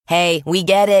Hey, we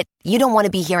get it. You don't want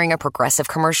to be hearing a Progressive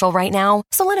commercial right now,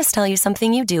 so let us tell you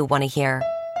something you do want to hear.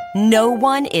 No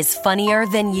one is funnier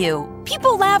than you.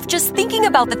 People laugh just thinking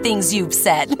about the things you've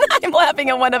said. I'm laughing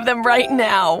at one of them right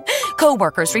now.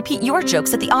 Coworkers repeat your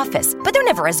jokes at the office, but they're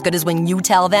never as good as when you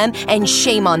tell them, and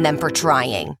shame on them for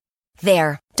trying.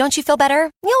 There. Don't you feel better?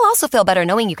 You'll also feel better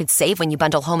knowing you could save when you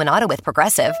bundle home and auto with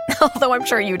Progressive. Although I'm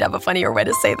sure you'd have a funnier way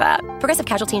to say that. Progressive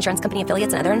Casualty Insurance Company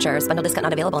affiliates and other insurers. Bundle discount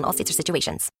not available in all states or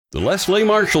situations. The Leslie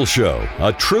Marshall Show,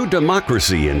 a true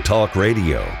democracy in talk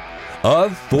radio.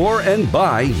 Of, for, and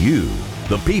by you,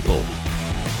 the people.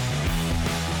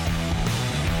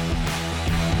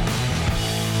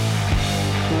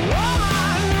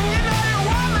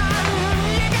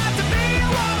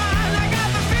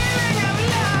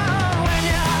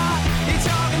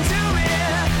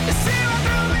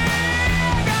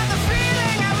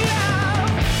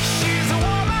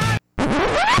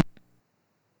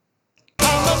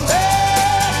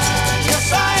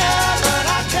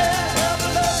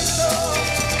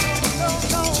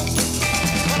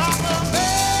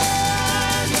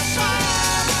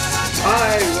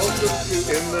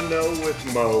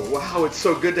 Wow, it's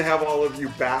so good to have all of you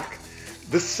back.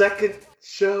 The second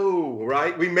show,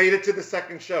 right? We made it to the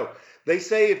second show. They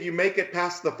say if you make it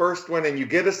past the first one and you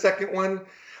get a second one,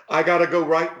 I got to go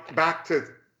right back to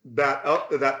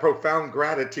that profound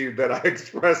gratitude that I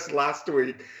expressed last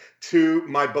week to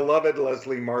my beloved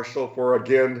Leslie Marshall for,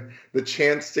 again, the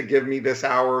chance to give me this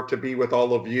hour to be with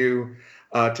all of you,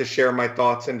 to share my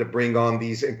thoughts and to bring on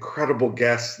these incredible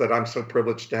guests that I'm so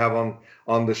privileged to have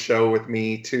on the show with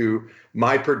me, to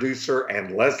my producer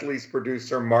and Leslie's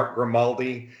producer, Mark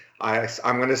Grimaldi.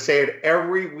 I'm going to say it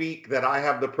every week that I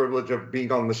have the privilege of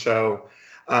being on the show,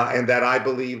 and that I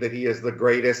believe that he is the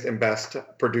greatest and best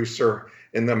producer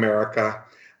in America.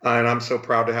 And I'm so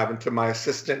proud to have him. To my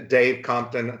assistant, Dave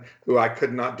Compton, who I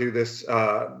could not do this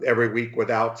every week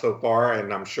without so far,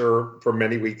 and I'm sure for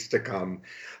many weeks to come.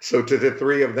 So to the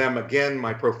three of them, again,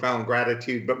 my profound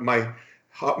gratitude, but my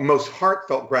most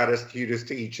heartfelt gratitude is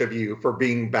to each of you for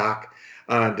being back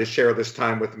to share this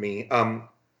time with me.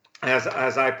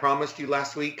 As I promised you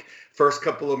last week, first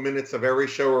couple of minutes of every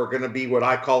show are going to be what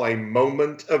I call a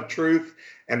moment of truth,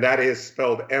 and that is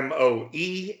spelled Moement.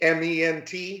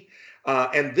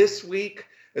 And this week,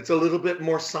 it's a little bit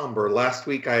more somber. Last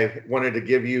week, I wanted to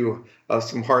give you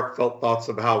some heartfelt thoughts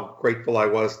of how grateful I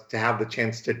was to have the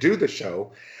chance to do the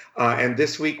show. And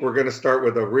this week, we're going to start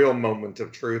with a real moment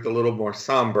of truth, a little more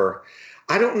somber.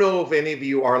 I don't know if any of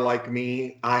you are like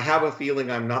me. I have a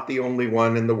feeling I'm not the only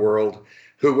one in the world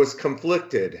who was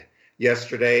conflicted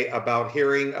yesterday about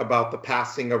hearing about the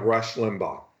passing of Rush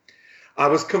Limbaugh. I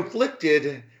was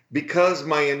conflicted because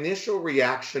my initial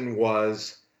reaction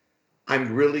was,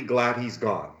 I'm really glad he's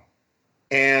gone.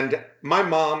 And my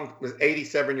mom was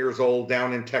 87 years old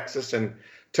down in Texas, and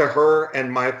to her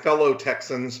and my fellow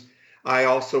Texans, I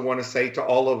also want to say to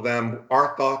all of them,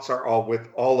 our thoughts are all with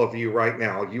all of you right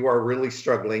now. You are really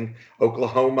struggling,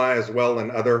 Oklahoma as well, and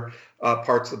other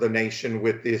parts of the nation,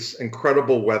 with this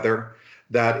incredible weather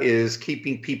that is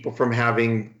keeping people from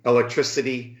having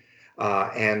electricity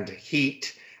and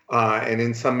heat, and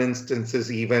in some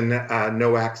instances even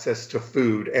no access to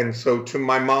food. And so to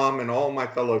my mom and all my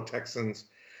fellow Texans,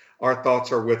 our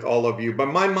thoughts are with all of you. But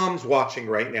my mom's watching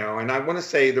right now, and I want to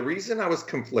say the reason I was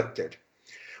conflicted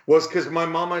was because my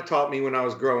mama taught me when I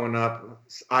was growing up,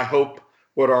 I hope,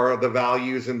 what are the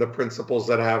values and the principles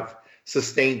that have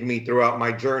sustained me throughout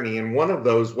my journey. And one of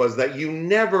those was that you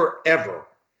never, ever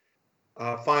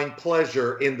find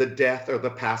pleasure in the death or the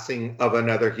passing of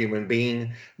another human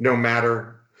being, no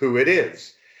matter who it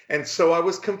is. And so I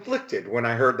was conflicted when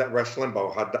I heard that Rush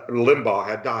Limbaugh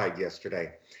had died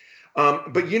yesterday.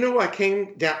 But I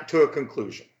came down to a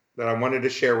conclusion that I wanted to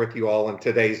share with you all in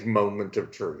today's moment of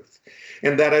truth.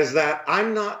 And that is that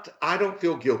I don't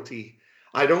feel guilty.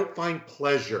 I don't find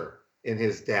pleasure in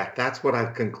his death. That's what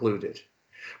I've concluded.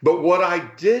 But what I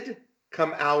did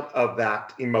come out of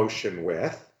that emotion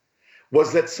with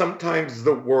was that sometimes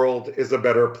the world is a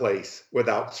better place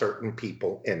without certain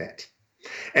people in it.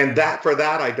 And for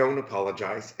that, I don't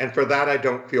apologize. And for that, I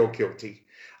don't feel guilty.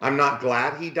 I'm not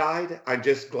glad he died. I'm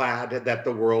just glad that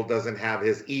the world doesn't have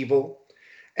his evil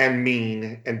and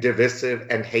mean and divisive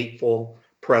and hateful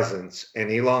presence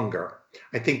any longer.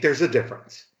 I think there's a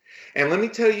difference. And let me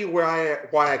tell you why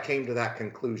I came to that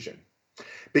conclusion.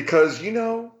 Because,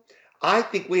 I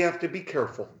think we have to be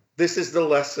careful. This is the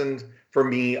lesson for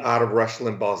me out of Rush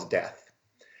Limbaugh's death.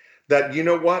 That,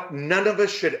 none of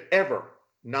us should ever,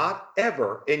 not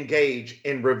ever, engage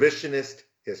in revisionist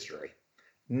history.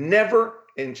 Never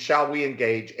shall we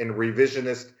engage in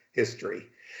revisionist history.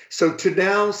 So to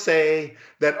now say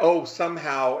that, oh,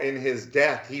 somehow in his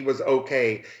death he was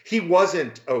okay, he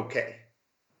wasn't okay.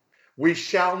 We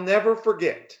shall never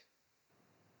forget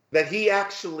that he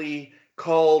actually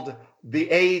called the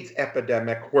AIDS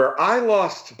epidemic, where I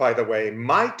lost, by the way,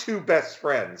 my two best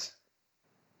friends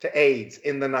to AIDS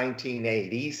in the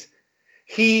 1980s.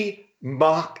 He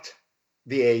mocked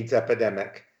the AIDS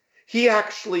epidemic. He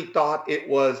actually thought it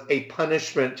was a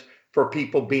punishment for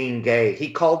people being gay.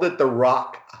 He called it the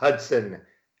Rock Hudson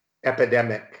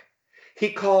epidemic.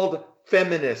 He called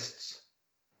feminists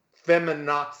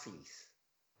feminazis.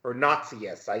 Or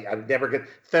Nazis. I would never get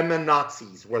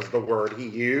feminazis was the word he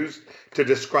used to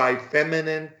describe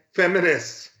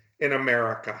feminists in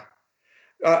America.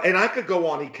 And I could go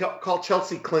on. He called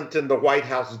Chelsea Clinton the White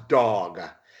House dog.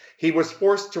 He was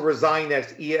forced to resign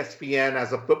as ESPN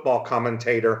as a football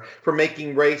commentator for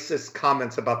making racist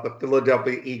comments about the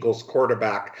Philadelphia Eagles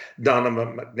quarterback,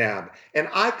 Donovan McNabb. And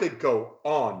I could go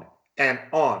on and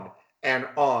on and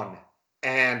on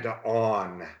and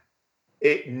on.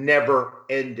 It never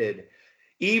ended,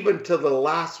 even to the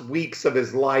last weeks of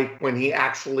his life when he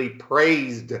actually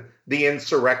praised the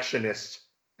insurrectionists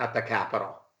at the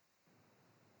Capitol.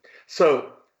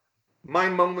 So my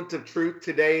moment of truth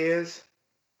today is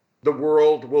the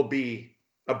world will be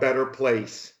a better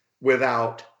place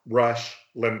without Rush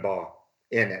Limbaugh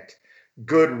in it.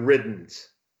 Good riddance,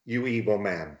 you evil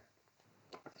man.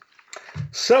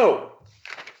 So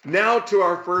now to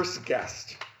our first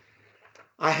guest.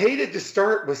 I hated to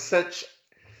start with such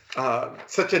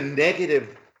a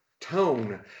negative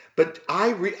tone, but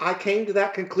I came to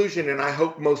that conclusion, and I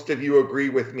hope most of you agree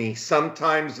with me.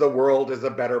 Sometimes the world is a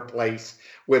better place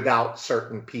without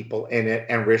certain people in it,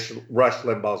 and Rush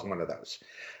Limbaugh is one of those.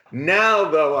 Now,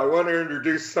 though, I want to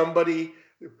introduce somebody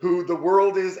who the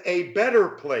world is a better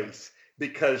place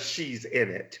because she's in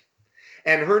it.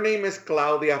 And her name is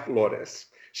Claudia Flores.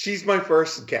 She's my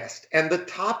first guest. And the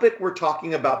topic we're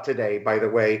talking about today, by the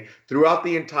way, throughout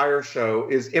the entire show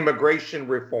is immigration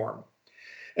reform.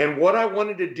 And what I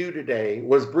wanted to do today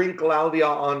was bring Claudia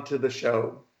onto the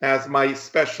show as my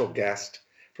special guest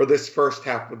for this first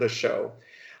half of the show.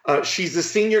 She's a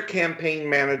senior campaign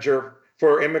manager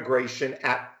for immigration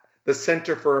at the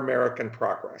Center for American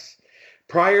Progress.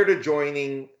 Prior to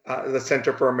joining the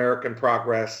Center for American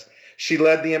Progress, she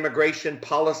led the immigration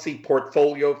policy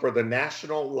portfolio for the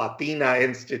National Latina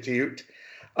Institute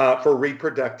for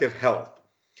Reproductive Health,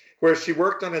 where she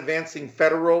worked on advancing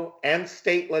federal and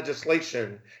state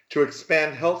legislation to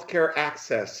expand healthcare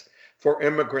access for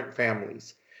immigrant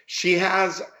families. She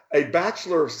has a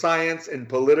Bachelor of Science in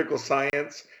Political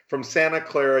Science from Santa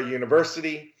Clara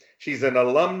University. She's an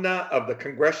alumna of the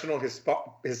Congressional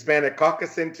Hispanic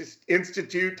Caucus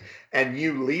Institute and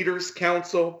New Leaders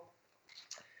Council.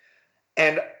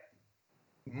 And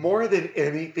more than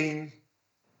anything,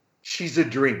 she's a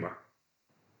dreamer.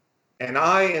 And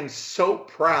I am so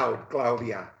proud,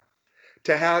 Claudia,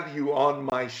 to have you on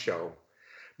my show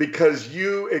because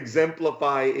you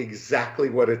exemplify exactly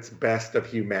what is best of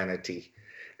humanity.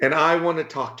 And I want to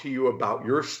talk to you about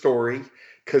your story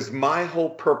because my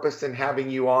whole purpose in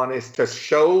having you on is to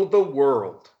show the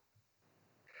world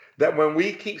that when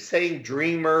we keep saying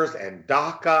dreamers and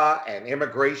DACA and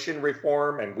immigration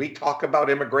reform, and we talk about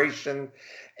immigration,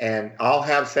 and I'll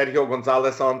have Sergio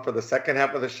Gonzalez on for the second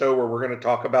half of the show where we're going to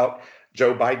talk about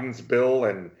Joe Biden's bill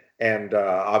and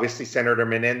obviously Senator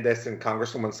Menendez and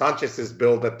Congresswoman Sanchez's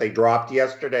bill that they dropped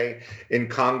yesterday in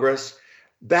Congress.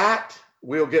 That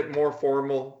we'll get more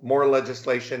formal, more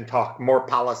legislation talk, more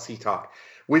policy talk.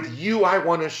 With you, I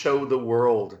want to show the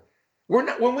world.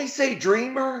 When we say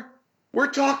dreamer, we're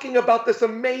talking about this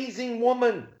amazing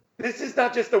woman. This is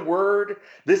not just a word.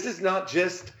 This is not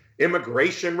just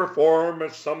immigration reform or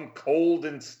some cold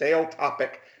and stale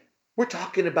topic. We're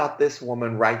talking about this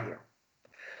woman right here.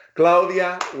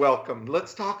 Claudia, welcome.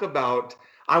 Let's talk about,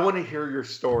 I want to hear your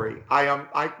story.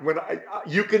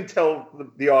 You can tell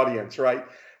the audience, right?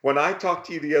 When I talked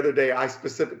to you the other day, I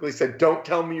specifically said, don't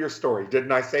tell me your story.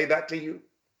 Didn't I say that to you?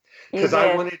 Because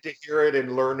I wanted to hear it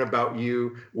and learn about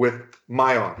you with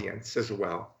my audience as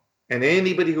well, and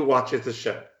anybody who watches the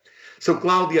show. So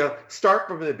Claudia, start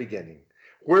from the beginning.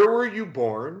 Where were you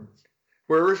born?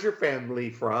 Where is your family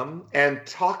from? And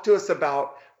talk to us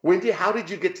about how did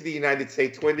you get to the United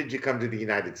States? When did you come to the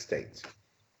United States?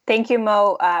 Thank you,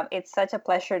 Mo. It's such a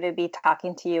pleasure to be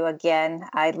talking to you again.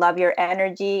 I love your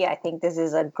energy. I think this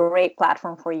is a great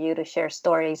platform for you to share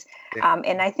stories.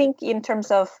 And I think in terms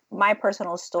of my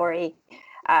personal story,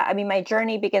 my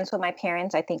journey begins with my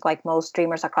parents. I think like most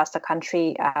dreamers across the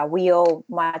country, we owe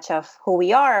much of who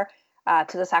we are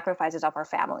to the sacrifices of our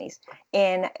families.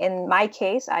 In my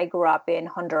case, I grew up in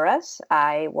Honduras.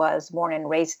 I was born and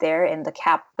raised there in the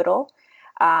capital.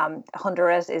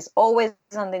 Honduras is always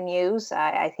on the news.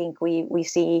 I think we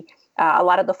see a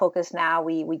lot of the focus now.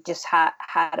 We just had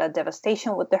a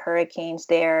devastation with the hurricanes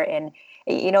there, and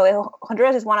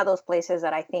Honduras is one of those places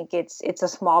that I think it's a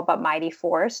small but mighty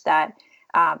force that.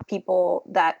 People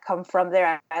that come from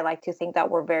there, I like to think that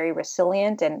we're very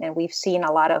resilient and we've seen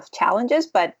a lot of challenges,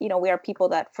 but we are people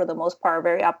that for the most part are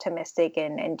very optimistic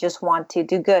and just want to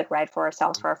do good, right, for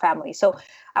ourselves, for our family. So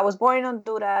I was born in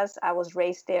Honduras. I was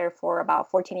raised there for about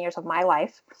 14 years of my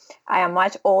life. I am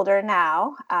much older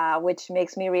now, which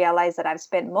makes me realize that I've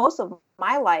spent most of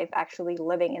my life actually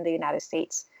living in the United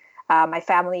States. My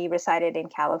family resided in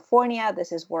California.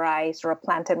 This is where I sort of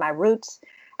planted my roots.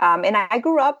 And I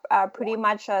grew up pretty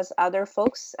much as other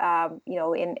folks,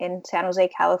 in San Jose,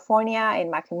 California, in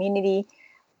my community.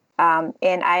 And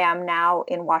I am now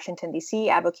in Washington, D.C.,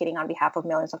 advocating on behalf of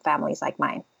millions of families like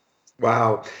mine.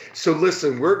 Wow. So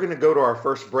listen, we're going to go to our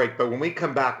first break, but when we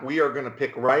come back, we are going to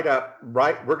pick we're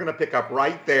going to pick up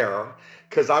right there,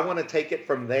 because I want to take it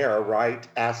from there, right,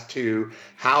 as to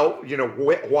how,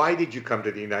 why did you come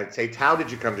to the United States? How did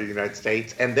you come to the United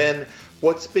States? And then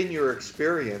what's been your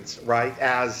experience, right,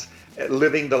 as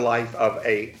living the life of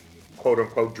a quote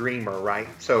unquote dreamer, right?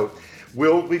 So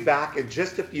we'll be back in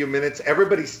just a few minutes.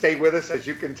 Everybody stay with us. As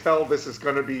you can tell, this is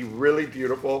going to be really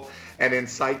beautiful and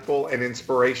insightful and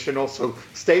inspirational. So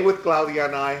stay with Claudia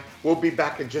and I. We'll be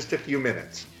back in just a few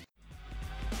minutes.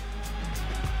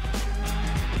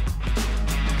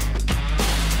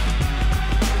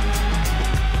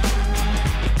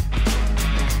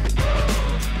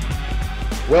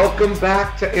 Welcome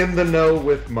back to In the Know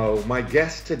with Mo. My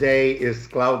guest today is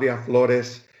Claudia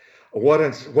Flores. What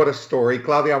a story.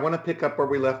 Claudia, I want to pick up where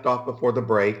we left off before the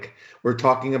break. We're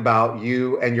talking about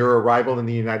you and your arrival in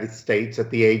the United States at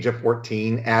the age of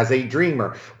 14 as a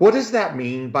dreamer. What does that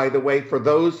mean, by the way, for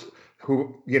those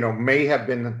who, may have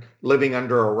been living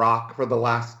under a rock for the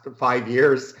last 5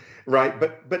 years, right?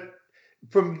 But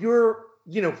from your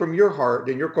heart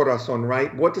and your corazón,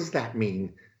 right? What does that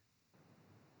mean?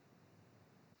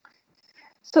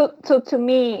 So to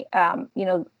me,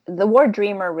 the word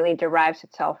dreamer really derives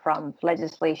itself from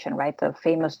legislation, right? The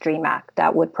famous DREAM Act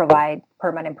that would provide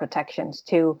permanent protections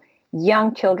to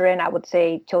young children, I would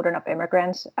say children of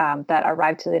immigrants that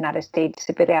arrived to the United States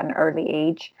typically at an early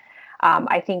age.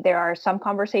 I think there are some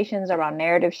conversations around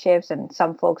narrative shifts and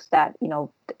some folks that,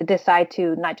 decide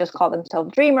to not just call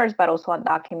themselves dreamers, but also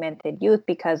undocumented youth,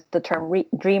 because the term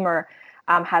dreamer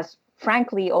has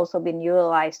frankly also been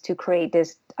utilized to create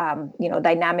this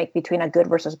dynamic between a good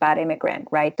versus bad immigrant,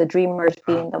 right? The dreamers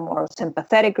being the more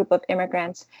sympathetic group of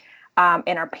immigrants,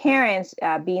 and our parents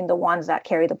being the ones that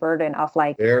carry the burden of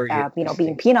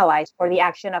being penalized for the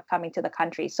action of coming to the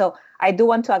country. So I do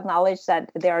want to acknowledge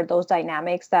that there are those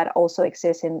dynamics that also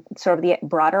exist in sort of the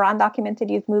broader undocumented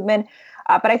youth movement.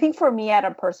 But I think for me at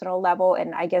a personal level,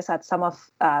 and I guess at some of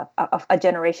a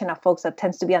generation of folks that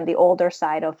tends to be on the older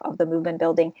side of the movement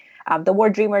building, the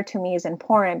word dreamer to me is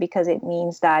important because it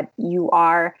means that you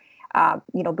are,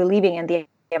 believing in the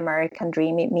American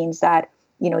dream. It means that,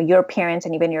 your parents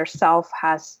and even yourself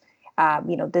has,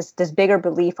 this bigger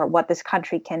belief for what this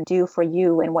country can do for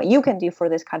you and what you can do for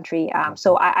this country.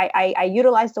 So I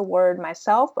utilize the word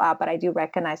myself, but I do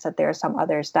recognize that there are some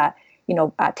others that,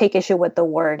 take issue with the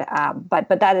word. But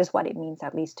that is what it means,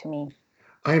 at least to me.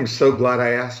 I am so glad I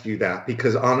asked you that,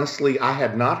 because honestly, I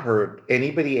had not heard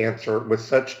anybody answer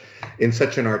in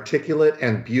such an articulate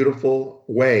and beautiful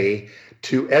way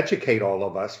to educate all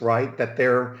of us, right? That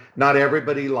not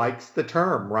everybody likes the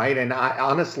term, right? And I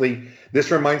honestly, this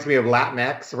reminds me of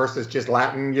Latinx versus just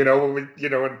Latin,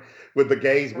 and with the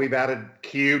gays, we've added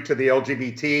Q to the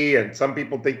LGBT, and some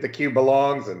people think the Q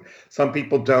belongs and some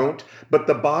people don't. But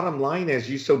the bottom line, as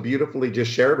you so beautifully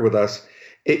just shared with us,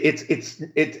 it's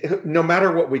no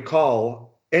matter what we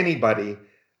call anybody,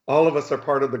 all of us are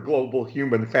part of the global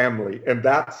human family. And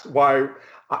that's why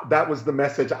that was the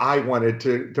message I wanted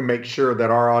to make sure that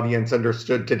our audience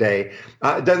understood today.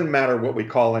 It doesn't matter what we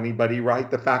call anybody,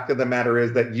 right? The fact of the matter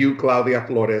is that you, Claudia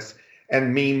Flores,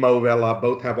 and me, Mo Vela,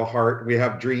 both have a heart. We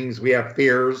have dreams, we have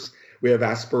fears, we have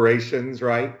aspirations,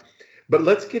 right? But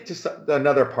let's get to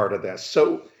another part of this.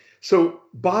 So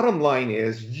bottom line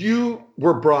is, you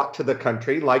were brought to the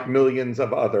country like millions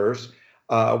of others,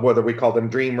 whether we call them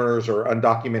dreamers or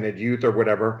undocumented youth or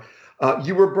whatever.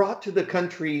 You were brought to the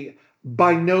country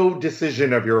by no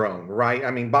decision of your own, right?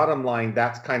 I mean, bottom line,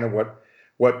 that's kind of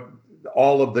what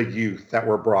all of the youth that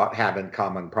were brought have in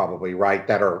common, probably, right?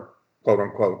 That are quote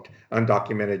unquote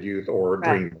undocumented youth or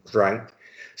dreamers, right?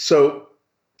 So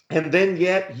And then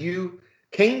yet you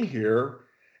came here,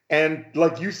 and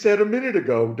like you said a minute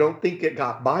ago, don't think it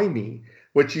got by me.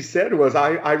 What you said was,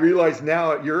 I realize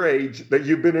now at your age that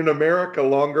you've been in America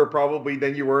longer probably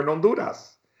than you were in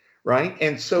Honduras, right?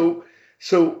 And so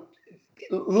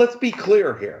let's be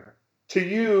clear here. To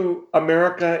you,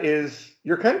 America is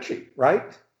your country,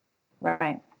 right?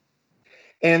 Right.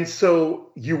 And so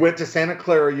you went to Santa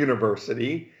Clara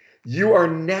University. You are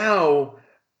now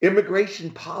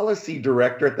immigration policy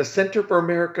director at the Center for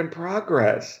American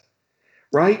Progress,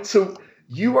 right? So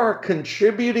you are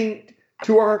contributing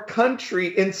to our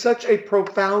country in such a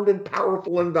profound and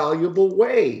powerful and valuable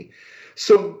way.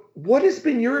 So what has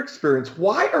been your experience?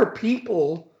 Why are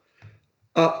people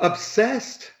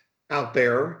obsessed out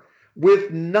there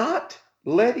with not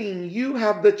letting you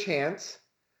have the chance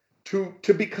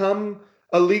to become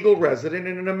a legal resident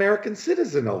and an American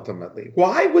citizen ultimately?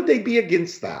 Why would they be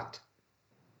against that?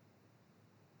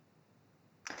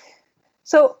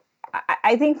 So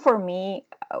I think for me,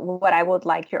 what I would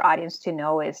like your audience to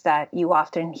know is that you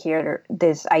often hear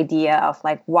this idea of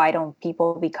like, why don't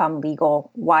people become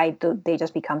legal? Why do they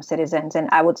just become citizens? And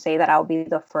I would say that I'll be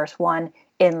the first one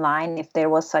in line if there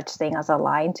was such thing as a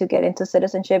line to get into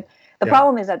citizenship. The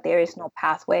problem is that there is no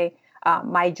pathway.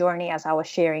 My journey, as I was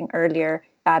sharing earlier,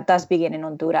 does begin in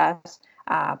Honduras.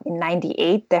 In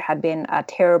 '98, there had been a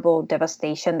terrible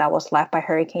devastation that was left by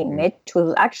Hurricane Mitch, which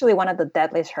was actually one of the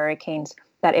deadliest hurricanes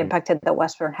that impacted the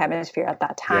Western Hemisphere at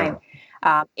that time.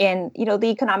 And, the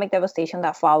economic devastation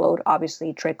that followed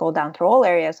obviously trickled down through all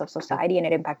areas of society, and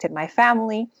it impacted my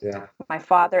family. My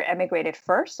father emigrated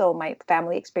first, so my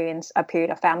family experienced a period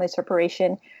of family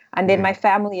separation. And then my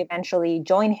family eventually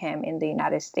joined him in the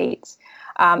United States.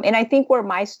 And I think where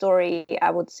my story,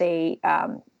 I would say,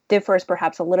 differs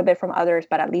perhaps a little bit from others,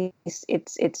 but at least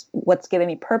it's what's given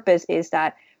me purpose is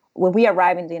that when we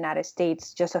arrive in the United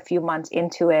States, just a few months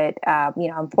into it,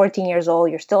 I'm 14 years old.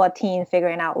 You're still a teen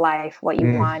figuring out life, what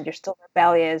you want. You're still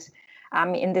rebellious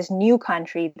in this new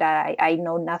country that I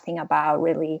know nothing about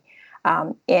really.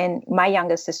 And my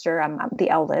youngest sister, I'm the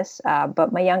eldest,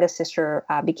 but my youngest sister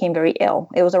became very ill.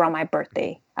 It was around my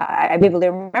birthday. I vividly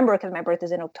remember because my birthday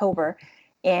is in October.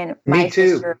 And my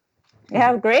sister,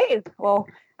 yeah, great. Well,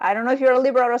 I don't know if you're a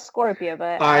Libra or a Scorpio,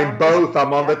 but I'm both.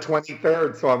 I'm on the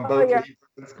 23rd, so I'm both Libra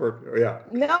and Scorpio. Yeah.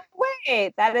 No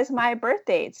way. That is my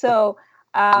birthday. So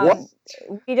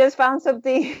we just found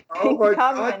something in common.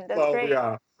 God, that's great.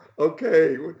 Yeah.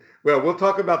 Okay. Well, we'll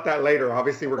talk about that later.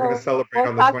 Obviously, we're going to celebrate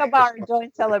on the 21st. We'll talk about our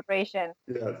joint celebration.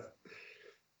 Yes.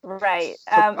 Right.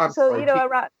 So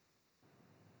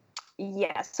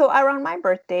around my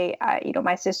birthday,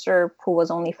 my sister, who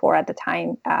was only 4 at the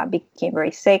time, became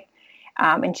very sick.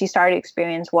 And she started to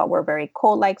experience what were very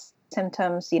cold-like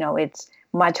symptoms. It's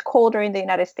much colder in the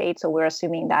United States, so we're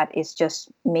assuming that it's just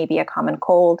maybe a common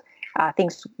cold.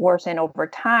 Things worsen over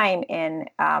time. And,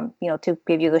 to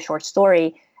give you the short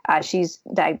story, she's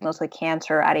diagnosed with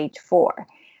cancer at age 4.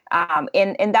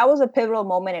 And that was a pivotal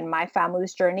moment in my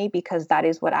family's journey because that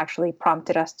is what actually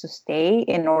prompted us to stay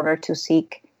in order to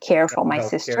seek care for my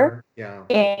sister. Yeah.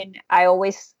 And I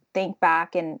always think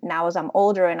back, and now as I'm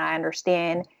older and I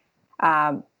understand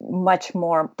much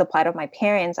more the plight of my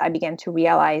parents, I began to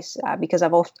realize because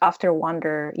I've often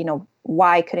wondered,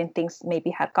 why couldn't things maybe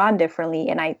had gone differently?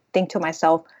 And I think to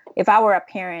myself, if I were a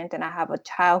parent and I have a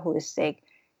child who is sick,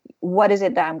 what is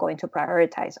it that I'm going to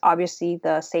prioritize? Obviously,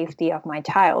 the safety of my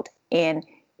child. And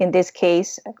in this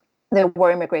case, there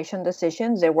were immigration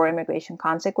decisions, there were immigration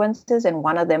consequences, and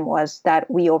one of them was that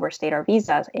we overstayed our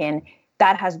visas. And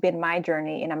that has been my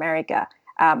journey in America.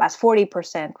 As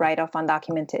 40%, right, of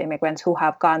undocumented immigrants who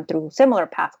have gone through similar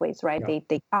pathways, right? Yeah.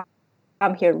 They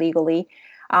come here legally.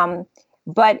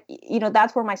 But,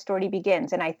 that's where my story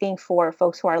begins. And I think for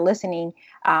folks who are listening,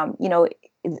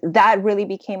 that really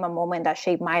became a moment that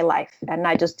shaped my life, and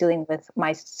not just dealing with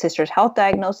my sister's health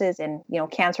diagnosis and,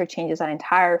 cancer changes an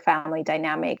entire family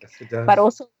dynamic, yes, but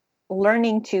also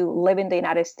learning to live in the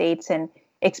United States and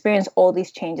experience all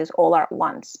these changes all at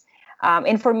once.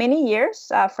 And for many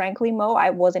years, frankly, Mo,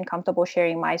 I wasn't comfortable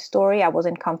sharing my story. I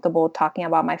wasn't comfortable talking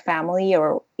about my family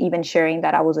or even sharing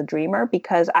that I was a dreamer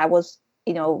because I was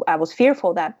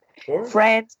fearful that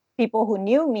friends, people who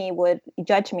knew me would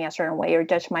judge me a certain way or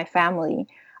judge my family.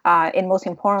 And most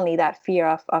importantly, that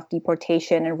fear of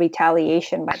deportation and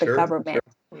retaliation by the government.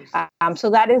 Sure. So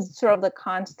that is sort of the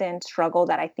constant struggle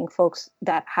that I think folks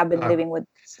that have been living with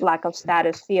lack of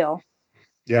status feel.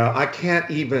 Yeah, I can't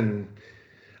even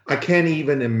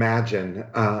imagine.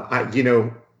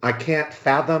 I can't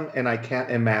fathom and I can't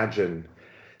imagine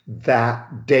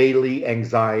that daily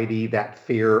anxiety, that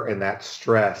fear, and that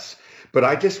stress. But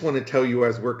I just want to tell you,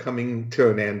 as we're coming to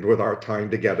an end with our time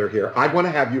together here, I want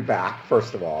to have you back,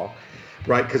 first of all,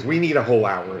 right? Because we need a whole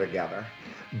hour together.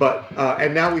 But,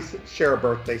 and now we share a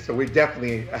birthday, so we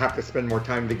definitely have to spend more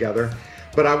time together.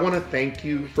 But I want to thank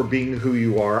you for being who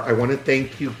you are. I want to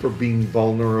thank you for being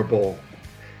vulnerable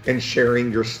and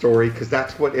sharing your story, because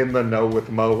that's what In the Know with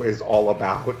Mo is all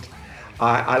about.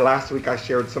 Last week I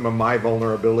shared some of my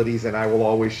vulnerabilities, and I will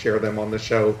always share them on the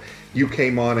show. You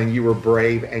came on and you were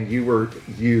brave, and you were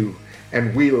you,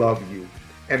 and we love you.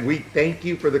 And we thank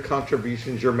you for the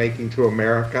contributions you're making to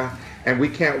America. And we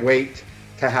can't wait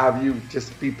to have you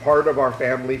just be part of our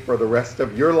family for the rest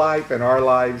of your life and our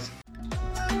lives.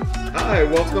 Hi,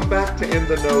 welcome back to In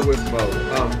the Know with Mo.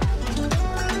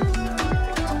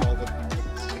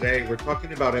 Today we're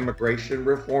talking about immigration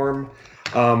reform.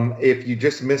 If you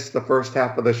just missed the first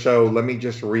half of the show, let me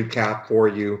just recap for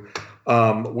you.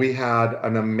 We had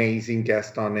an amazing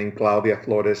guest on named Claudia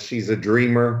Flores. She's a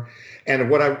dreamer. And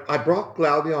what I brought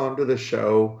Claudia onto the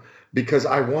show because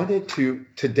I wanted to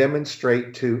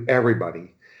demonstrate to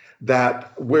everybody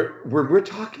that we're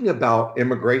talking about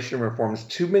immigration reforms,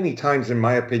 too many times, in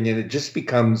my opinion, it just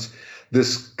becomes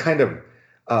this kind of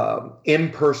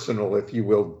impersonal, if you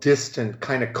will, distant,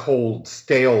 kind of cold,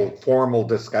 stale, formal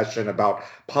discussion about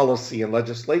policy and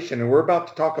legislation. And we're about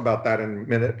to talk about that in a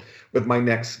minute with my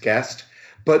next guest.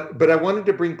 But I wanted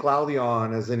to bring Claudia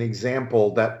on as an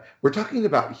example that we're talking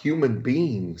about human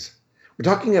beings.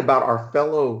 We're talking about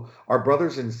our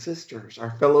brothers and sisters,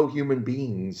 our fellow human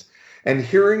beings. And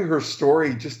hearing her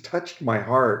story just touched my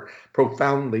heart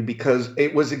profoundly, because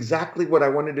it was exactly what I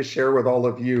wanted to share with all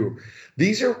of you.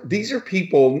 These are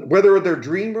people, whether they're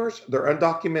dreamers, they're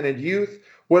undocumented youth,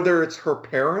 whether it's her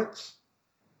parents,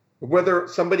 whether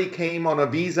somebody came on a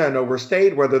visa and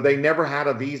overstayed, whether they never had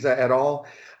a visa at all.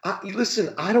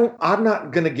 Listen, I'm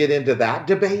not going to get into that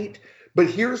debate, but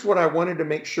here's what I wanted to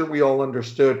make sure we all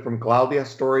understood from Claudia's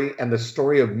story and the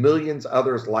story of millions of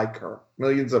others like her.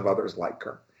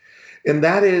 And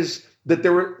that is that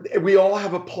we all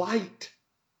have a plight.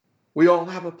 We all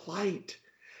have a plight.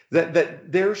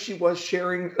 That there she was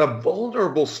sharing a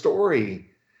vulnerable story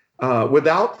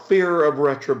without fear of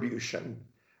retribution,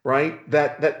 right?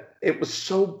 That it was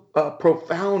so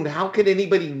profound. How could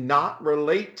anybody not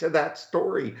relate to that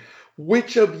story?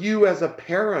 Which of you as a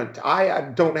parent, I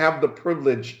don't have the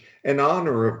privilege and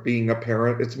honor of being a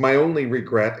parent. It's my only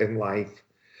regret in life.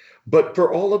 But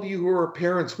for all of you who are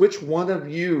parents, which one of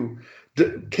you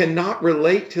cannot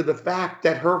relate to the fact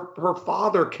that her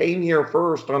father came here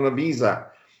first on a visa,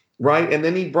 right? And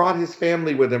then he brought his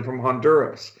family with him from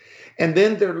Honduras. And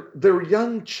then their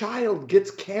young child gets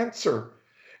cancer.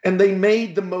 And they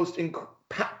made the most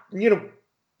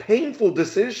painful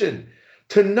decision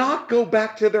to not go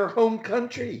back to their home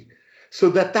country so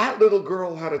that little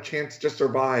girl had a chance to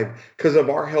survive because of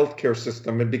our healthcare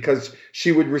system and because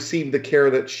she would receive the care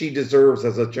that she deserves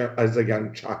as a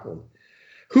young child.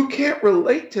 Who can't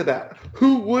relate to that?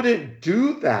 Who wouldn't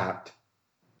do that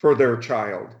for their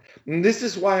child? And this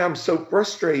is why I'm so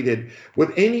frustrated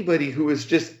with anybody who is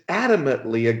just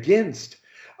adamantly against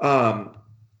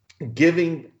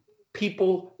giving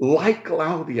people like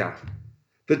Claudia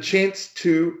the chance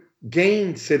to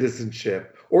gain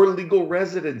citizenship or legal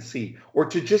residency or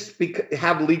to just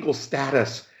have legal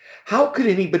status. How could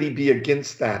anybody be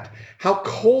against that? How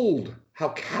cold, how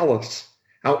callous,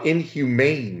 how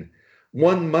inhumane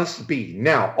one must be.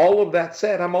 Now, all of that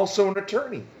said, I'm also an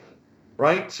attorney,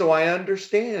 right? So I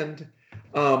understand.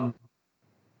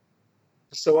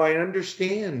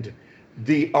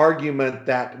 The argument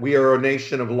that we are a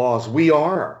nation of laws. We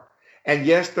are. And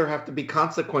yes, there have to be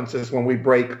consequences when we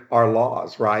break our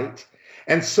laws, right?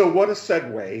 And so what a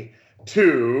segue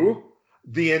to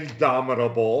the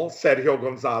indomitable Sergio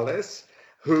Gonzalez,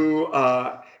 who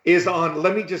is on,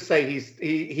 let me just say,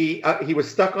 he was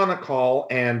stuck on a call,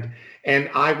 and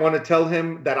I want to tell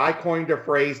him that I coined a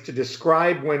phrase to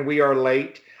describe when we are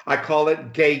late. I call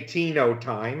it Gaytino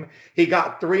time. He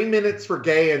got 3 minutes for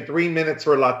gay and 3 minutes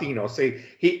for Latino. See,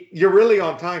 you're really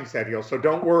on time, Sergio, so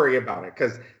don't worry about it,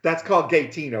 because that's called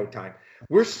Gaytino time.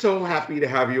 We're so happy to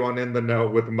have you on In the Know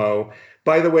with Mo.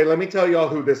 By the way, let me tell you all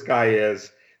who this guy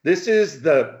is. This is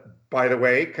by the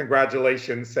way,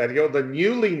 congratulations, Sergio, the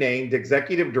newly named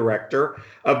executive director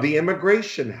of the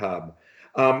Immigration Hub.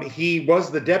 He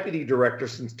was the deputy director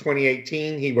since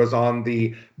 2018. He was on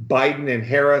the Biden and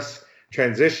Harris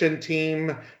transition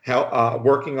team,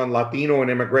 working on Latino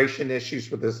and immigration issues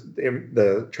with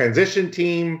the transition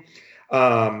team.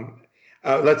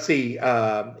 Let's see.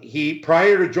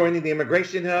 Prior to joining the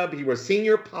Immigration Hub, he was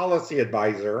senior policy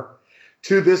advisor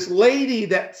to this lady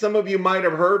that some of you might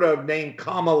have heard of named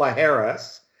Kamala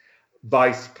Harris,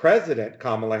 Vice President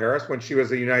Kamala Harris when she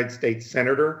was a United States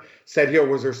Senator. Sergio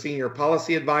was her senior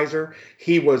policy advisor.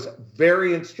 He was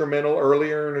very instrumental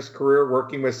earlier in his career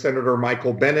working with Senator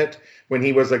Michael Bennet when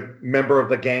he was a member of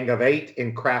the Gang of Eight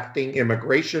in crafting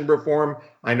immigration reform.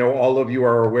 I know all of you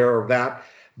are aware of that.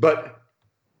 But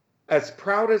as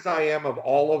proud as I am of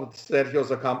all of Sergio's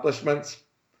accomplishments,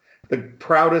 the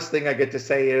proudest thing I get to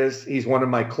say is he's one of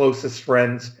my closest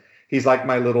friends. He's like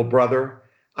my little brother.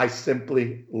 I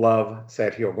simply love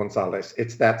Sergio Gonzalez.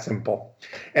 It's that simple.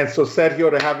 And so,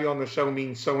 Sergio, to have you on the show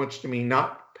means so much to me,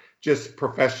 not just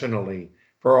professionally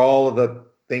for all of the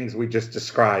things we just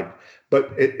described,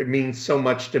 but it means so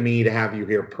much to me to have you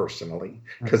here personally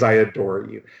because I adore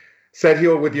you.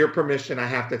 Sergio, with your permission, I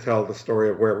have to tell the story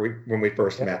of when we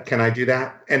first met. Can I do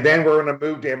that? And then we're going to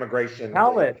move to immigration.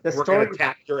 Tell it. We're going to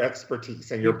tap your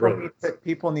expertise and your brilliance.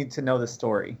 People need to know the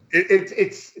story.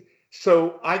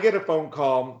 So I get a phone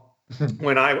call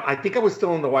when I think I was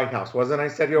still in the White House, wasn't I,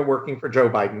 Sergio, working for Joe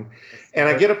Biden? And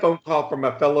I get a phone call from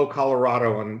a fellow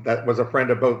Coloradoan that was a friend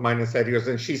of both mine and Sergio's,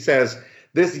 and she says,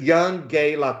 this young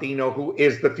gay Latino who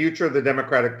is the future of the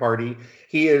Democratic Party,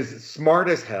 he is smart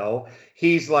as hell.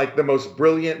 He's like the most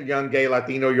brilliant young gay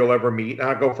Latino you'll ever meet. And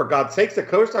I go, for God's sakes, of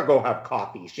course I'll go have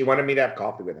coffee. She wanted me to have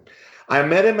coffee with him. I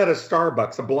met him at a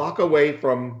Starbucks a block away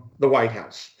from the White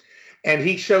House. And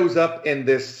he shows up in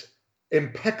this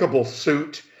impeccable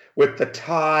suit with the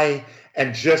tie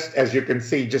and just, as you can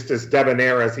see, just as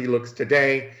debonair as he looks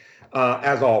today,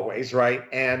 as always, right?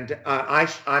 And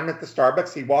I'm at the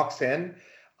Starbucks. He walks in.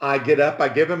 I get up. I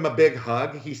give him a big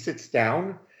hug. He sits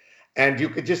down. And you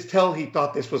could just tell he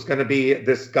thought this was going to be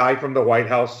this guy from the White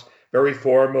House, very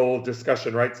formal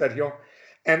discussion, right, Sergio?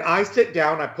 And I sit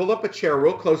down. I pull up a chair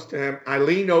real close to him. I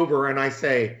lean over and I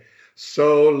say,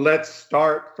 so let's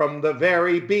start from the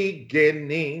very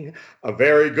beginning, a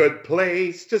very good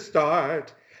place to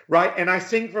start, right? And I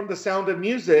sing from The Sound of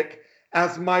Music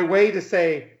as my way to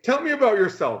say, tell me about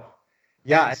yourself.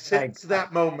 Yeah. And since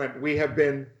that moment, we have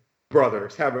been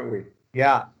brothers, haven't we?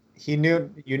 Yeah. You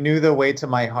knew the way to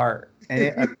my heart.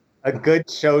 And a good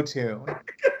show tune.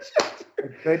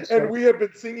 And we have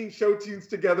been singing show tunes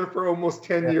together for almost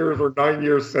 10 years or 9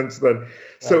 years since then.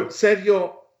 So,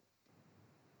 Sergio,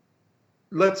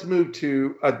 let's move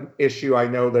to an issue I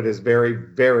know that is very,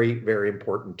 very, very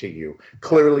important to you.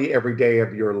 Clearly, every day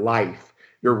of your life,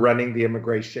 you're running the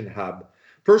Immigration Hub.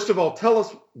 First of all, tell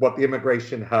us what the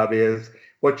Immigration Hub is,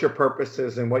 what your purpose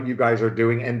is, and what you guys are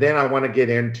doing. And then I want to get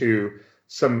into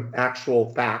some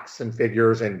actual facts and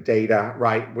figures and data,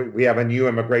 right? We have a new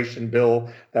immigration bill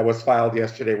that was filed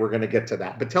yesterday. We're going to get to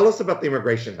that. But tell us about the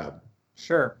Immigration Hub.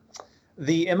 Sure.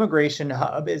 The Immigration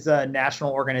Hub is a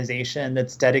national organization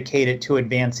that's dedicated to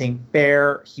advancing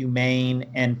fair, humane,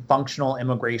 and functional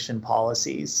immigration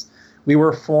policies. We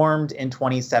were formed in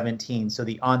 2017, so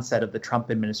the onset of the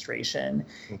Trump administration.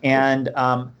 And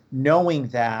knowing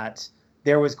that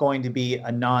there was going to be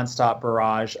a nonstop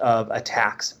barrage of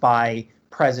attacks by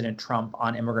President Trump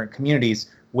on immigrant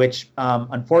communities, which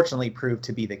unfortunately proved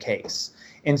to be the case.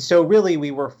 And so really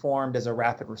we were formed as a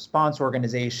rapid response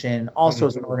organization, also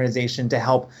as an organization to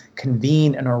help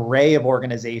convene an array of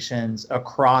organizations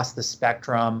across the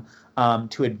spectrum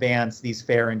to advance these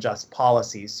fair and just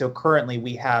policies. So currently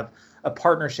we have a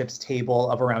partnerships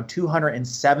table of around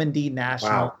 270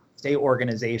 national state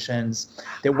organizations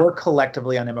that work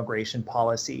collectively on immigration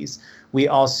policies. We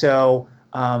also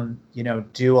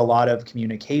do a lot of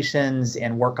communications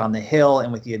and work on the Hill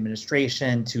and with the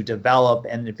administration to develop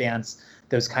and advance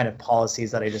those kind of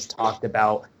policies that I just talked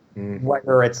about,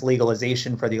 whether it's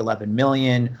legalization for the 11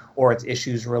 million or it's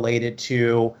issues related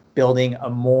to building a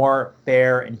more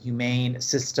fair and humane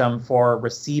system for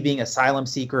receiving asylum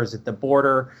seekers at the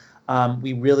border.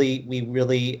 We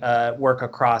really work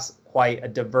across quite a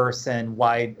diverse and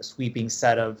wide sweeping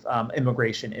set of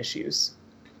immigration issues.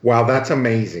 Wow, that's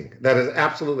amazing. That is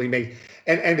absolutely amazing.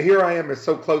 And here I am, is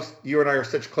so close. You and I are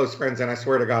such close friends, and I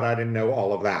swear to God, I didn't know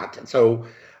all of that. And so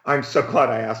I'm so glad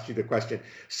I asked you the question.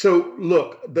 So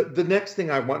look, the next thing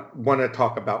I want to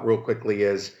talk about real quickly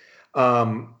is,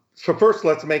 so first,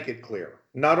 let's make it clear.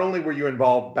 Not only were you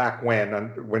involved back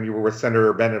when you were with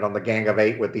Senator Bennet on the Gang of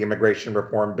Eight with the immigration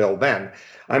reform bill then,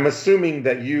 I'm assuming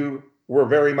that you were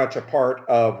very much a part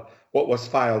of what was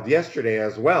filed yesterday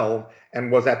as well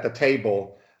and was at the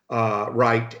table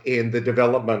right in the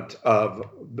development of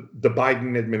the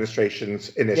Biden administration's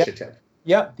initiative.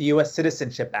 Yep, the U.S.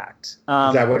 Citizenship Act. Is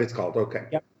that what it's called? Okay.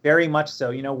 Yep, very much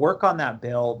so. Work on that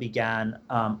bill began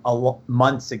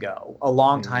months ago, a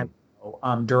long time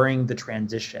ago, during the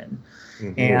transition.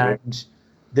 And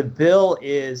the bill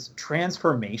is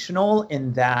transformational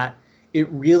in that it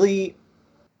really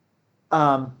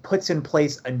puts in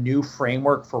place a new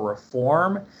framework for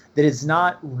reform that is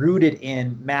not rooted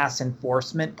in mass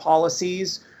enforcement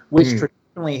policies, which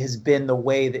traditionally has been the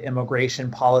way that immigration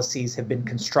policies have been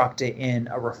constructed in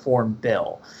a reform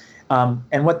bill.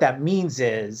 And what that means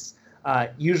is,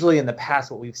 usually in the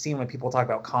past, what we've seen when people talk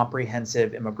about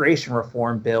comprehensive immigration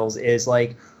reform bills is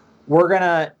like, we're going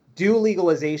to do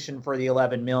legalization for the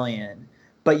 11 million,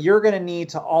 but you're going to need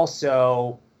to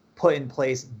also put in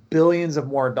place billions of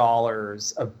more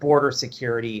dollars of border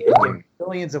security and give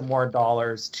billions of more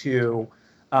dollars to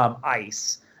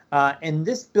ICE. And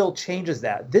this bill changes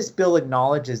that. This bill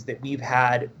acknowledges that we've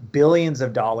had billions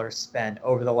of dollars spent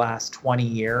over the last 20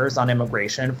 years on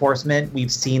immigration enforcement.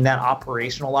 We've seen that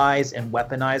operationalized and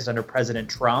weaponized under President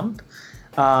Trump,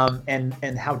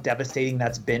 and how devastating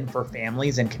that's been for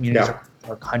families and communities around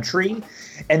our country.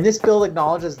 And this bill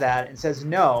acknowledges that and says,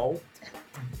 no,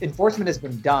 enforcement has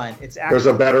been done. There's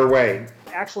a better way.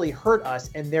 Actually hurt us,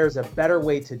 and there's a better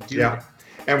way to do it.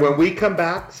 And when we come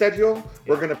back, Sergio,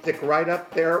 we're going to pick right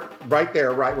there.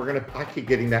 I keep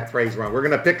getting that phrase wrong. We're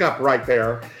going to pick up right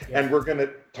there, and we're going to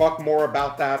talk more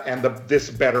about that and this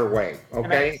better way.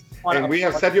 Okay. And we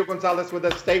have Sergio Gonzalez with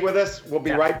us. Stay with us. We'll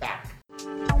be right back.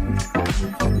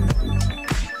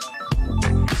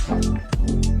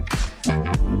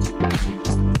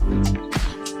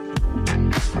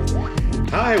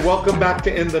 Hi, welcome back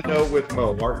to In the Know with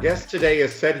Mo. Our guest today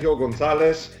is Sergio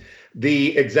Gonzalez,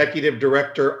 the Executive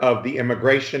Director of the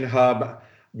Immigration Hub,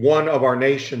 one of our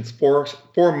nation's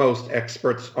foremost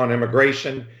experts on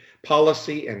immigration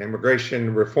policy and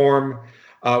immigration reform.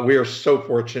 We are so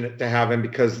fortunate to have him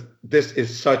because this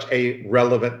is such a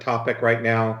relevant topic right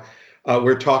now.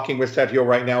 We're talking with Sergio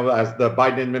right now as the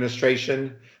Biden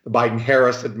administration, the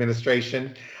Biden-Harris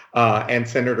administration, and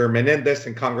Senator Menendez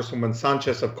and Congresswoman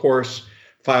Sanchez, of course,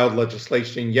 filed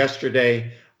legislation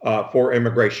yesterday for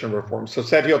immigration reform. So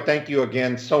Sergio, thank you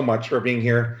again so much for being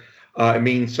here. It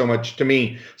means so much to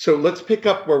me. So let's pick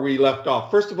up where we left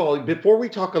off. First of all, before we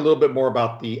talk a little bit more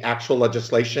about the actual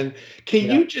legislation,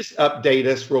 can you just update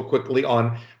us real quickly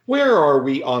on where are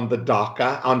we on the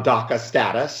DACA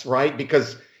status, right?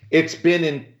 Because it's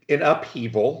been in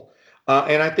upheaval,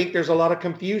 and I think there's a lot of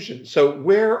confusion. So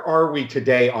where are we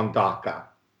today on DACA?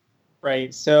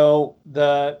 Right. So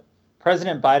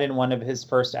President Biden, one of his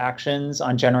first actions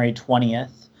on January 20th,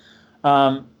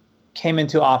 came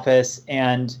into office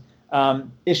and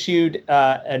issued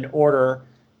an order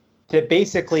that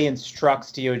basically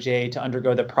instructs DOJ to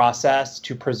undergo the process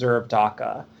to preserve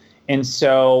DACA. And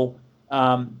so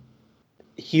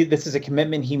this is a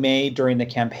commitment he made during the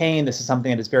campaign. This is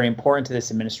something that is very important to this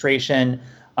administration.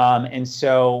 And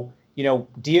so, the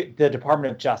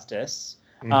Department of Justice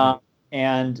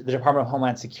and the Department of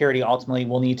Homeland Security ultimately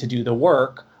will need to do the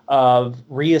work of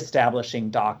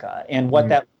reestablishing DACA. And what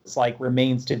that looks like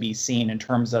remains to be seen in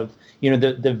terms of,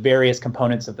 the various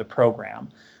components of the program.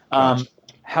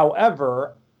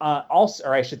 However,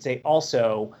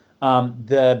 also,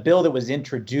 the bill that was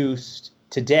introduced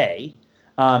today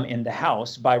in the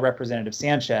House by Representative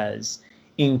Sanchez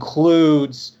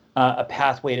includes a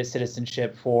pathway to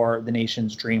citizenship for the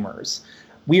nation's dreamers.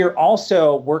 We are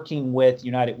also working with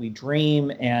United We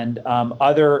Dream and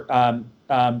other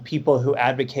people who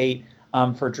advocate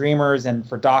for Dreamers and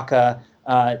for DACA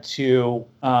to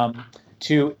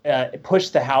push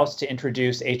the House to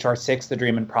introduce H.R. 6, the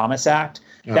Dream and Promise Act.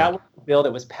 That was a bill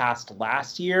that was passed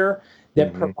last year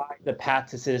that provides the path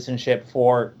to citizenship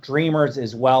for Dreamers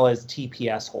as well as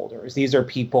TPS holders. These are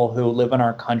people who live in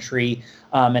our country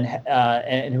and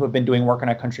who have been doing work in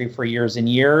our country for years and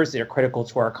years. They're critical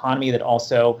to our economy that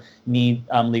also need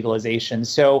legalization.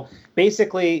 So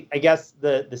basically, I guess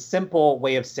the simple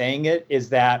way of saying it is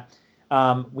that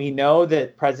we know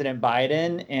that President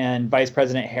Biden and Vice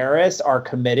President Harris are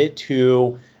committed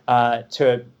to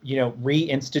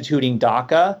reinstituting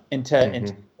DACA and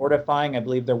to fortifying. I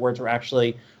believe their words were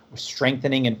actually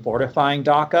strengthening and fortifying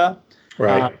DACA.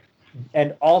 Right.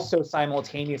 And also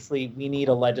simultaneously, we need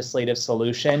a legislative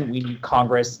solution. We need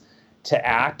Congress to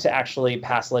act to actually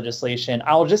pass legislation.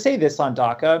 I'll just say this on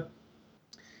DACA.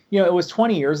 It was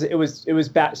 20 years. It was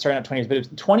starting out 20 years, but it was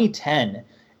 2010.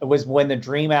 It was when the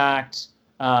DREAM Act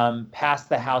passed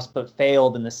the House but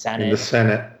failed in the Senate.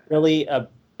 Really,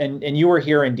 and you were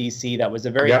here in D.C. That was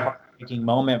a very heartbreaking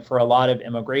moment for a lot of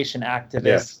immigration activists.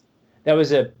 Yes. That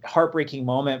was a heartbreaking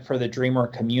moment for the Dreamer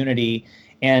community.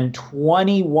 And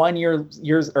 11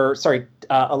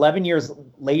 years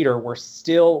later, we're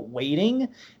still waiting,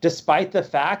 despite the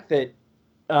fact that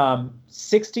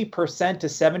 60% to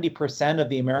 70% of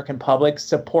the American public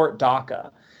support DACA,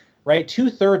 right?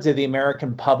 2/3 of the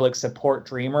American public support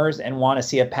Dreamers and want to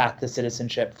see a path to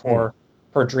citizenship for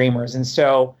for Dreamers. And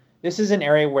so this is an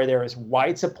area where there is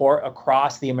wide support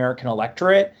across the American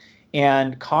electorate,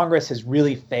 and Congress has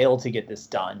really failed to get this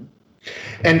done.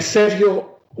 And Sergio,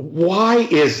 why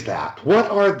is that? What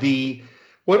are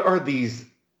these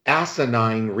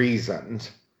asinine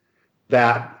reasons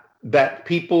that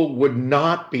people would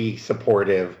not be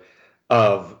supportive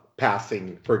of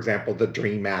passing, for example, the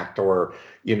DREAM Act or,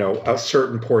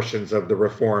 certain portions of the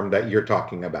reform that you're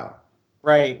talking about?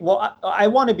 Right. Well, I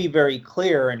want to be very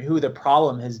clear in who the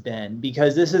problem has been,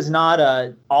 because this is not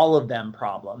a all of them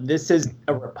problem. This is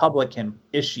a Republican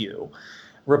issue.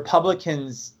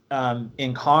 Republicans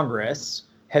in Congress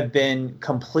have been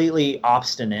completely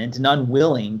obstinate and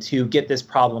unwilling to get this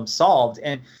problem solved.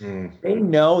 And they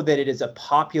know that it is a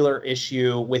popular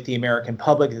issue with the American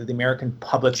public, that the American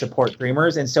public support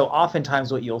Dreamers. And so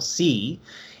oftentimes what you'll see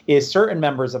is certain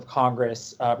members of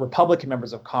Congress, Republican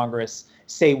members of Congress,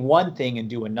 say one thing and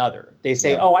do another. They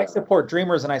say, I support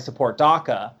Dreamers and I support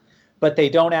DACA, but they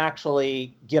don't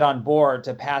actually get on board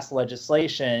to pass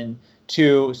legislation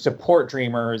to support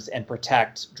Dreamers and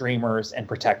protect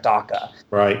DACA.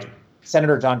 Right.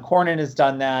 Senator John Cornyn has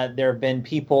done that. There have been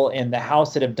people in the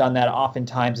House that have done that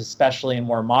oftentimes, especially in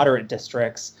more moderate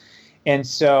districts. And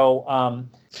so...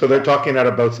 so they're talking out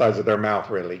of both sides of their mouth,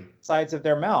 really. Sides of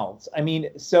their mouths. I mean,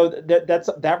 so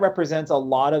that represents a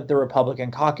lot of the Republican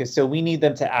caucus. So we need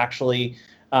them to actually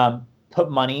put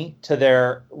money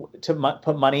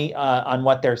on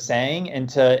what they're saying and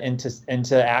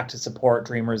to act to support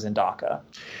Dreamers and DACA.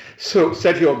 So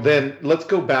Sergio, then let's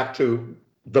go back to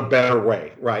the better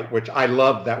way, right? Which I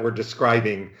love that we're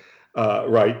describing,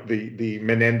 right? The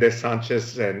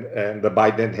Menendez-Sanchez and the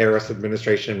Biden-Harris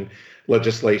administration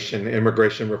legislation,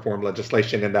 immigration reform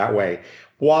legislation in that way.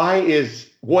 What is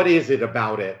it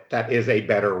about it that is a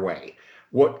better way?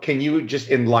 What can you just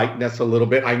enlighten us a little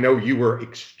bit? I know you were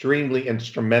extremely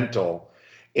instrumental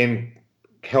in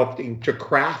helping to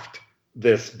craft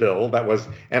this bill that was,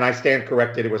 and I stand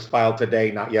corrected, it was filed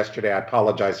today, not yesterday. I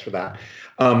apologize for that.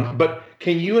 But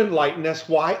can you enlighten us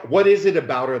what is it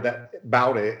about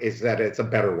it is that it's a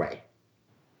better way?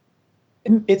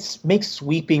 It makes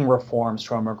sweeping reforms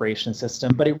to our immigration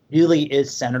system, but it really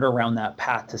is centered around that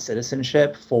path to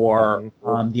citizenship for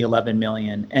the 11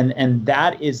 million. And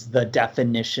that is the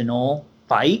definitional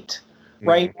fight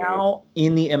right now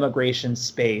in the immigration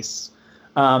space.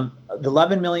 The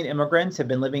 11 million immigrants have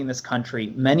been living in this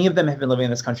country. Many of them have been living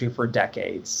in this country for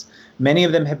decades. Many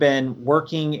of them have been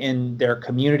working in their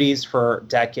communities for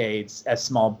decades as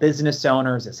small business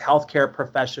owners, as healthcare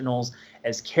professionals,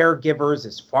 as caregivers,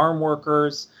 as farm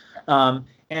workers.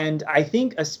 And I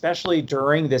think especially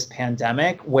during this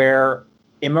pandemic, where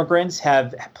immigrants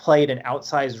have played an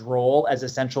outsized role as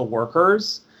essential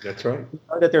workers. That's right. We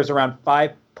know that there's around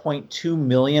 5.2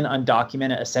 million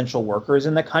undocumented essential workers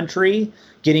in the country,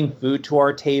 getting food to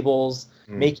our tables,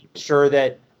 making sure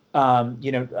that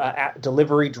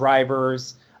delivery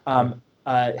drivers,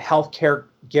 healthcare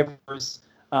givers.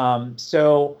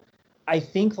 So I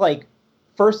think, like,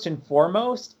 first and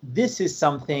foremost, this is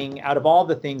something out of all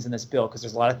the things in this bill, because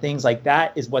there's a lot of things like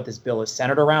that is what this bill is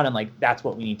centered around. And like, that's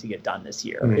what we need to get done this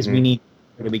year is we need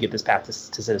to really get this path to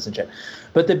citizenship.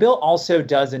 But the bill also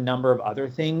does a number of other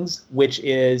things, which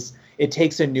is it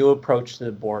takes a new approach to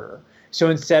the border. So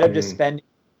instead of just spending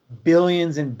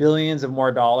billions and billions of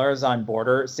more dollars on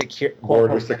border security,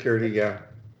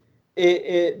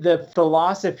 the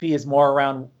philosophy is more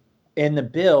around, in the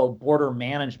bill, border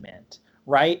management.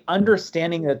 Right?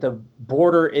 Understanding that the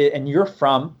border is, and you're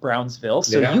from Brownsville,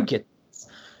 so you get this.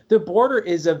 The border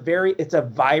is it is a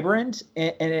vibrant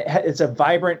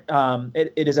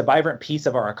piece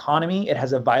of our economy. It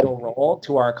has a vital role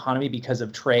to our economy because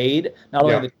of trade, not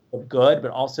only the flow of good, but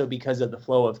also because of the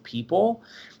flow of people.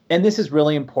 And this is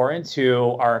really important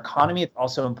to our economy. It's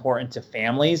also important to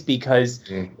families because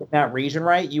in that region,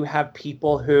 right, you have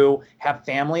people who have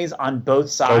families on both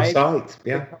sides.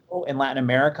 In Latin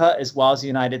America as well as the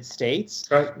United States.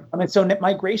 Right. So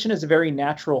migration is a very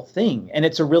natural thing, and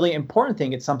it's a really important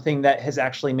thing. It's something that has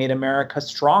actually made America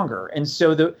stronger. And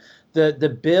so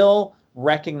the bill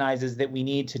recognizes that we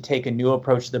need to take a new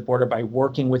approach to the border by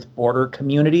working with border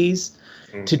communities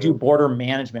to do border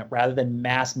management rather than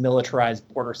mass militarized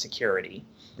border security.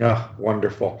 Oh,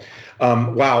 wonderful.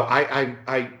 Wow.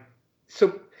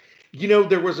 So,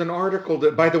 there was an article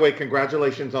that, by the way,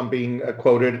 congratulations on being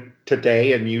quoted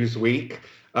today in Newsweek.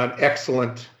 An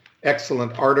excellent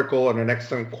article and an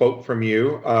excellent quote from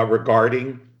you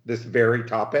regarding this very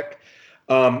topic.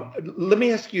 Let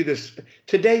me ask you this.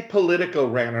 Today, Politico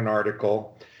ran an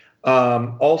article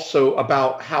also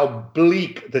about how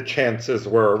bleak the chances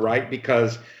were, right?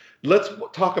 Because Let's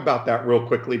talk about that real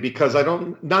quickly, because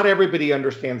not everybody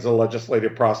understands the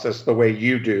legislative process the way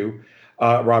you do.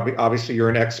 Robbie, obviously you're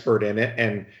an expert in it,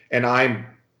 and I'm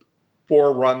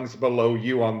 4 rungs below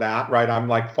you on that, right? I'm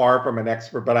like far from an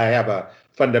expert, but I have a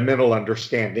fundamental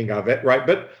understanding of it, right?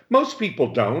 But most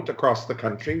people don't across the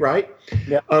country, right?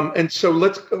 Yeah. And so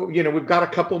let's go, we've got a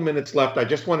couple minutes left. I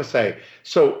just want to say,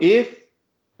 so if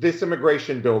this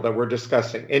immigration bill that we're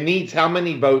discussing, it needs how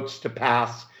many votes to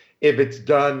pass if it's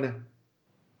done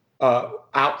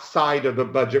outside of the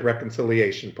budget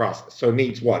reconciliation process? So it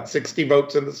needs what, 60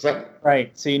 votes in the Senate?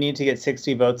 Right. So you need to get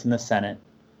 60 votes in the Senate.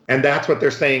 And that's what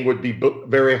they're saying would be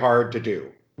very hard to do.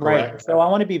 Correct? Right. So I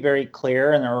want to be very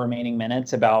clear in the remaining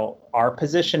minutes about our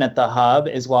position at the Hub,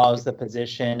 as well as the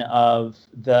position of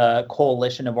the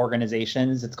coalition of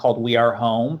organizations. It's called We Are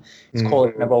Home. It's a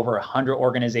coalition of over 100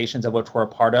 organizations, of which we're a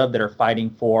part of, that are fighting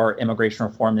for immigration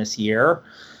reform this year.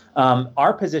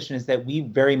 Our position is that we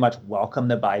very much welcome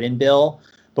the Biden bill,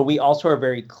 but we also are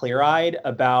very clear-eyed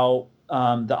about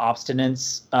the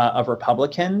obstinance of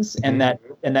Republicans, and that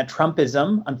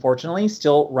Trumpism, unfortunately,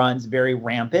 still runs very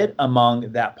rampant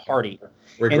among that party.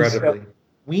 Regrettably. And so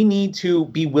we need to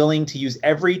be willing to use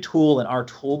every tool in our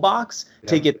toolbox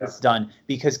to get this done,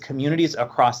 because communities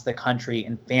across the country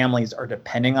and families are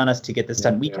depending on us to get this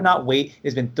done. We cannot wait. It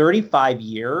has been 35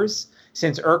 years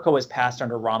since IRCA was passed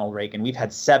under Ronald Reagan. We've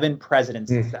had 7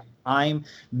 presidents since that time.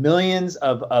 Millions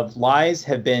of lives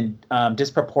have been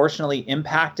disproportionately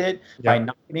impacted by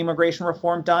not getting immigration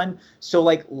reform done. So,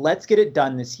 let's get it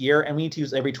done this year, and we need to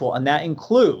use every tool. And that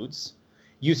includes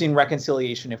using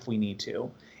reconciliation if we need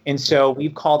to. And so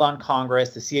we've called on Congress.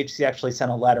 The CHC actually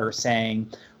sent a letter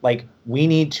saying, we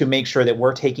need to make sure that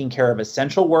we're taking care of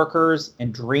essential workers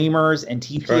and dreamers and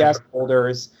TPS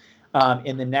holders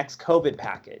in the next COVID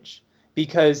package.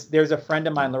 Because there's a friend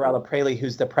of mine, Lorella Praley,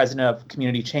 who's the president of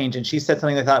Community Change, and she said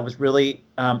something I thought was really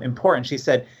important. She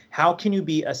said, how can you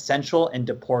be essential and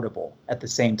deportable at the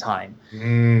same time?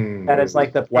 That is the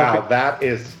perfect. Wow, that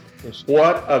is,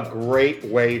 what a great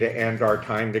way to end our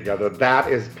time together. That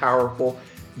is powerful.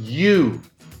 You,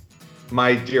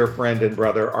 my dear friend and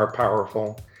brother, are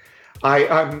powerful.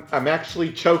 I'm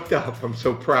actually choked up. I'm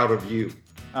so proud of you.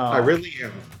 I really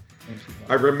am.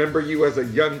 I remember you as a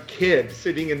young kid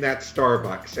sitting in that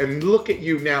Starbucks, and look at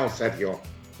you now, Sergio,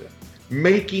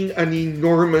 making an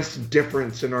enormous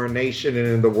difference in our nation and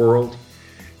in the world,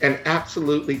 and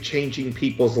absolutely changing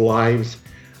people's lives.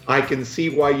 I can see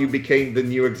why you became the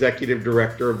new executive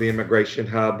director of the Immigration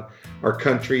Hub. Our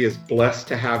country is blessed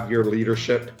to have your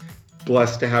leadership,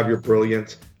 blessed to have your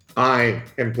brilliance. I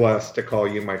am blessed to call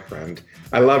you my friend.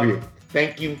 I love you.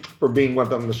 Thank you for being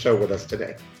on the show with us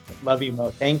today. Love you,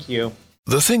 Mo. Thank you.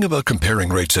 The thing about comparing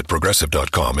rates at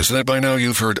Progressive.com is that by now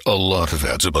you've heard a lot of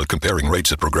ads about comparing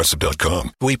rates at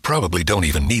Progressive.com. We probably don't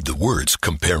even need the words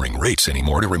comparing rates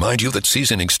anymore to remind you that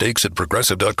seasoning steaks at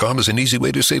Progressive.com is an easy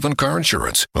way to save on car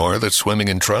insurance, or that swimming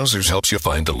in trousers helps you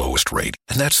find the lowest rate.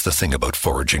 And that's the thing about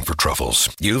foraging for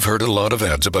truffles. You've heard a lot of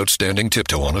ads about standing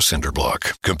tiptoe on a cinder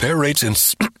block. Compare rates and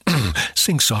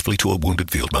sing softly to a wounded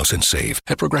field mouse and save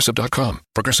at Progressive.com.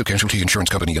 Progressive Casualty Insurance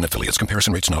Company and Affiliates.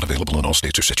 Comparison rates not available in all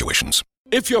states or situations.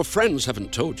 If your friends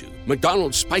haven't told you,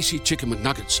 McDonald's Spicy Chicken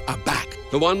McNuggets are back.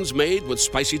 The ones made with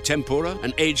spicy tempura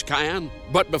and aged cayenne.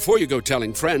 But before you go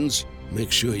telling friends, make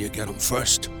sure you get them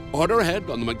first. Order ahead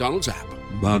on the McDonald's app.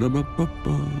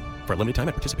 Ba-da-ba-ba-ba. For a limited time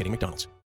at participating McDonald's.